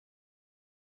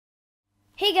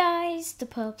Hey guys,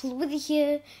 Thepurplewither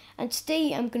here, and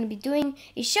today I'm going to be doing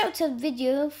a shout-out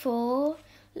video for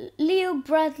Leo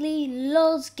Bradley,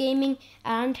 Lols Gaming,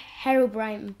 and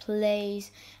Herobrine Plays.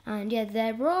 And yeah,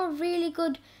 they're all really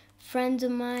good friends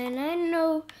of mine. I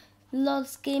know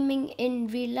Lols Gaming in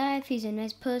real life, he's a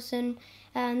nice person.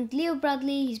 And Leo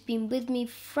Bradley, he's been with me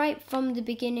right from the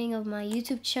beginning of my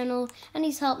YouTube channel, and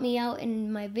he's helped me out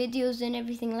in my videos and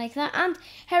everything like that. And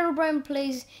Herobrine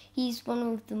Plays, he's one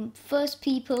of the first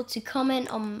people to comment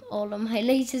on all of my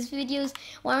latest videos.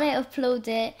 When I upload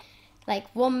it,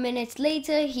 like 1 minute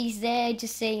later, he's there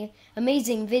just saying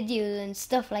amazing videos and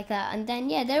stuff like that. And then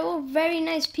yeah, they're all very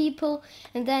nice people.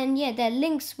 And then yeah, their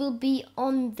links will be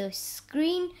on the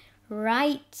screen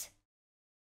right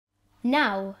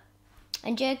now.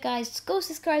 And yeah guys, go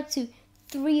subscribe to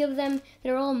 3 of them.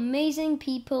 They're all amazing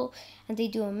people and they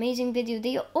do amazing video.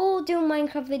 They all do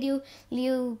Minecraft video.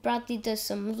 Leo Bradley does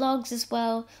some vlogs as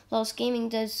well. Lost Gaming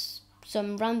does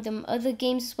some random other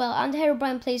games as well. And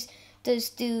Herobrine Plays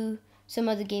does do some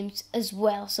other games as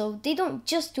well. So they don't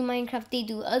just do Minecraft, they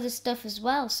do other stuff as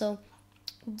well. So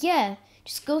yeah,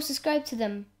 just go subscribe to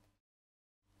them.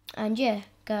 And yeah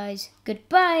guys,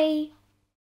 goodbye.